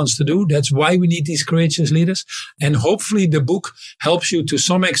a challenge to do. That's why we need these courageous leaders. And hopefully the book helps you to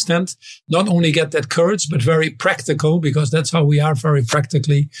some extent, not only get that courage, but very practical, because that's how we are, very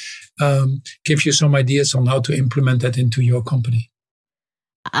practically, give you some ideas on how to implement that into your company.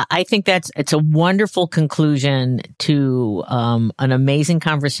 I think it's a wonderful conclusion to an amazing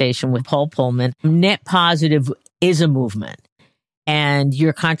conversation with Paul Polman. Net Positive is a movement. And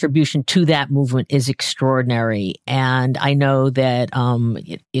your contribution to that movement is extraordinary. And I know that,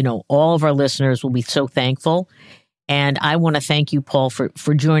 all of our listeners will be so thankful. And I want to thank you, Paul,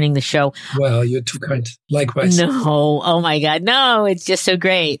 for joining the show. Well, you're too kind. Likewise. No. Oh, my God. No, it's just so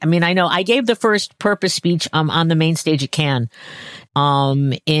great. I mean, I know I gave the first purpose speech on the main stage at Cannes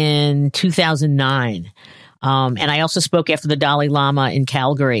in 2009. And I also spoke after the Dalai Lama in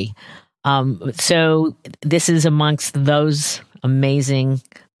Calgary. So this is amongst those amazing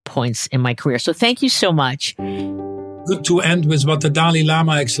points in my career. So thank you so much. Good to end with what the Dalai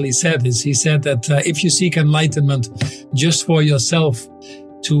Lama actually said. He said that if you seek enlightenment just for yourself,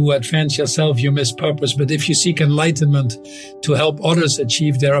 to advance yourself, you miss purpose. But if you seek enlightenment to help others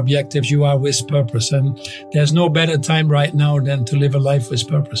achieve their objectives, you are with purpose. And there's no better time right now than to live a life with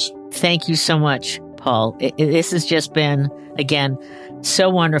purpose. Thank you so much, Paul. This has just been, again,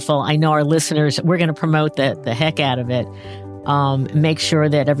 so wonderful. I know our listeners, we're going to promote the heck out of it. Make sure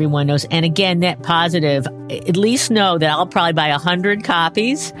that everyone knows. And again, Net Positive, at least know that I'll probably buy 100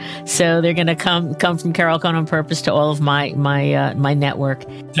 copies. So they're going to come from Carol Cohn on Purpose to all of my network.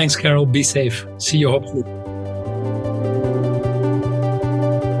 Thanks, Carol. Be safe. See you hopefully.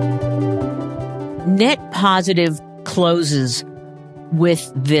 Net Positive closes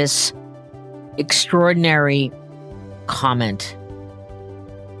with this extraordinary comment.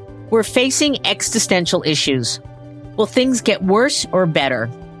 We're facing existential issues. Will things get worse or better?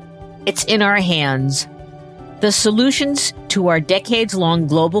 It's in our hands. The solutions to our decades-long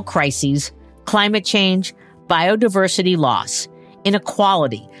global crises, climate change, biodiversity loss,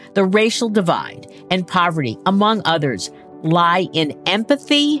 inequality, the racial divide, and poverty, among others, lie in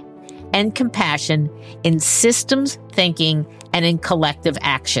empathy and compassion, in systems thinking, and in collective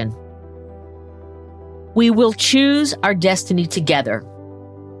action. We will choose our destiny together.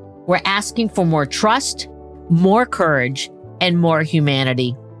 We're asking for more trust, more courage, and more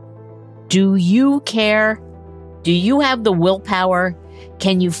humanity. Do you care? Do you have the willpower?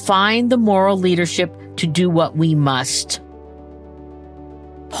 Can you find the moral leadership to do what we must?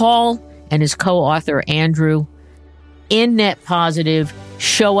 Paul and his co-author Andrew in Net Positive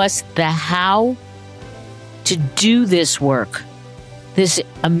show us the how to do this work, this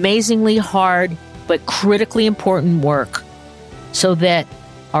amazingly hard but critically important work, so that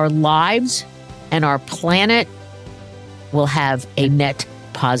our lives and our planet will have a net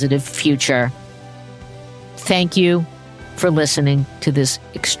positive future. Thank you for listening to this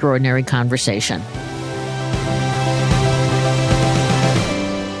extraordinary conversation.